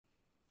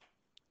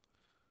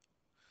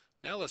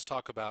Now let's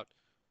talk about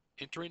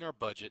entering our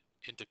budget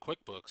into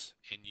QuickBooks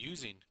and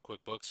using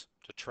QuickBooks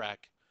to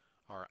track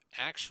our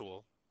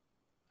actual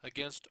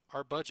against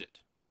our budget.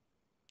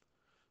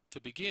 To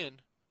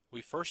begin,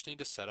 we first need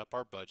to set up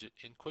our budget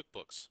in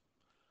QuickBooks.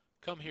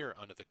 Come here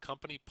under the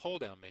Company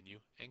pull-down menu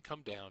and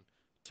come down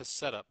to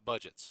Set up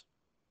Budgets.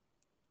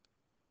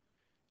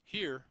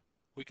 Here,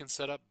 we can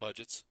set up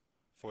budgets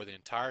for the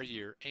entire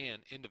year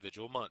and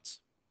individual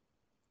months.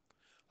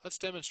 Let's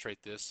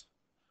demonstrate this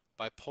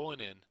by pulling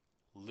in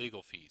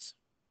legal fees.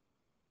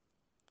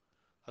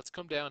 Let's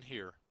come down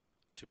here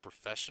to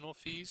Professional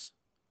Fees,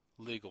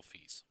 Legal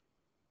Fees.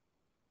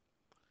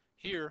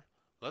 Here,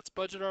 let's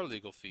budget our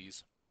legal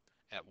fees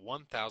at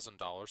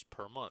 $1,000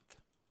 per month.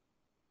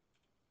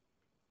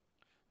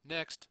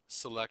 Next,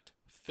 select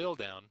Fill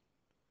Down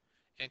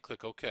and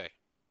click OK.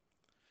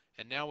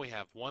 And now we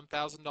have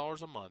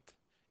 $1,000 a month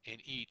in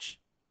each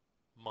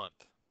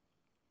month.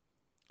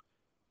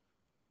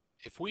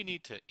 If we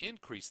need to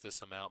increase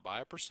this amount by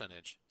a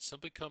percentage,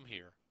 simply come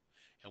here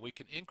and we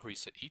can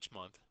increase it each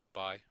month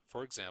by,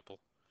 for example,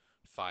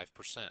 5%.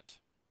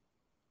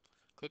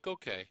 Click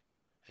OK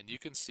and you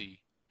can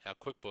see how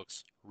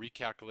QuickBooks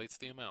recalculates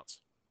the amounts.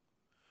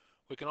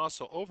 We can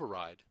also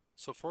override.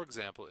 So for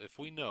example, if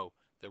we know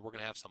that we're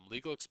going to have some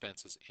legal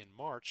expenses in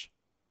March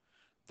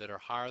that are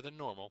higher than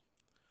normal,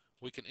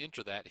 we can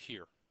enter that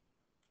here.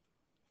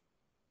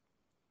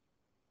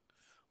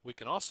 We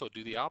can also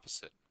do the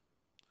opposite.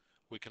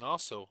 We can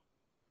also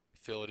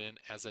fill it in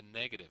as a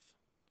negative.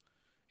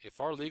 If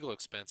our legal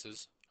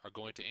expenses are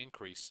going to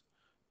increase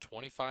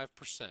 25%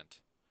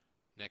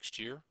 next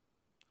year,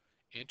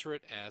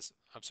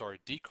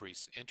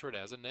 decrease, enter it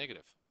as a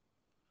negative.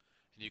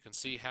 And you can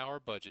see how our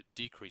budget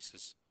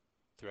decreases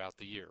throughout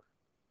the year.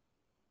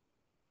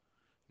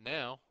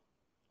 Now,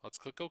 let's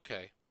click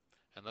OK,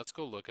 and let's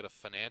go look at a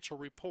financial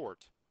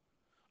report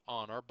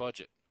on our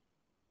budget.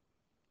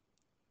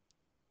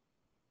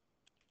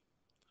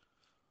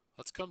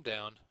 Let's come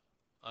down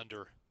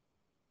under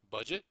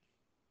Budget,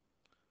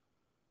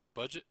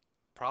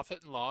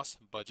 Profit and Loss,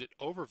 Budget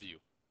Overview.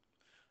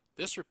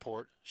 This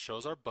report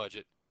shows our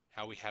budget,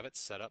 how we have it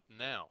set up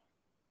now.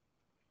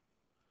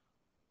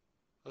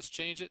 Let's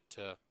change it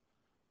to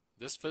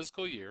this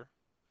fiscal year,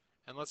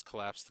 and let's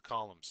collapse the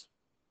columns.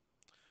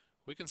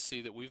 We can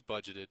see that we've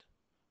budgeted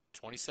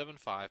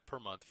 $27.5 per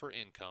month for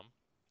income,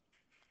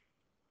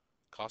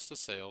 cost of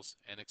sales,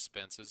 and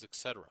expenses,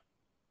 etc.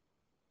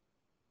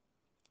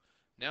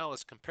 Now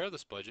let's compare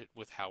this budget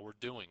with how we're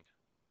doing.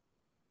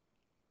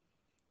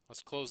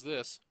 Let's close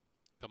this,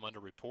 come under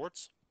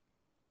Reports,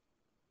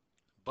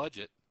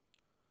 Budget,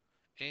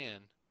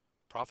 and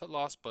Profit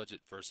Loss Budget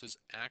versus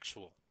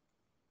Actual.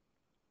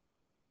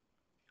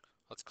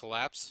 Let's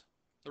collapse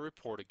the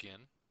report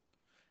again,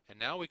 and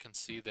now we can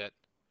see that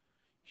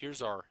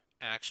here's our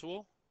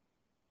actual,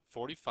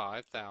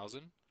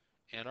 45,000,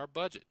 and our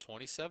budget,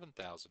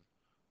 27,000.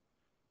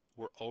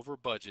 We're over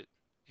budget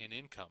in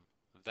income.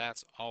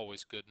 That's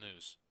always good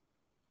news.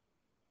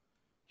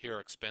 Here are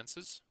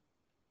expenses,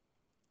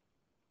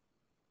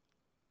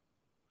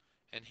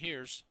 and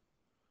here's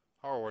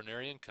our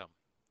ordinary income.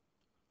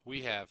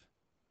 We have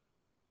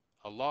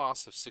a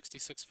loss of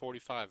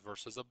 $66.45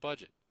 versus a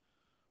budget.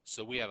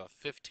 So we have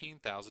a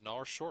 $15,000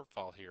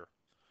 shortfall here.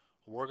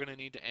 We're going to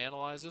need to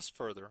analyze this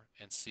further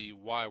and see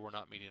why we're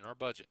not meeting our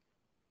budget.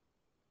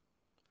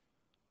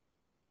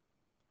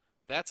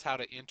 That's how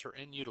to enter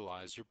and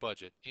utilize your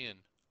budget in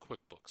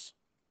QuickBooks.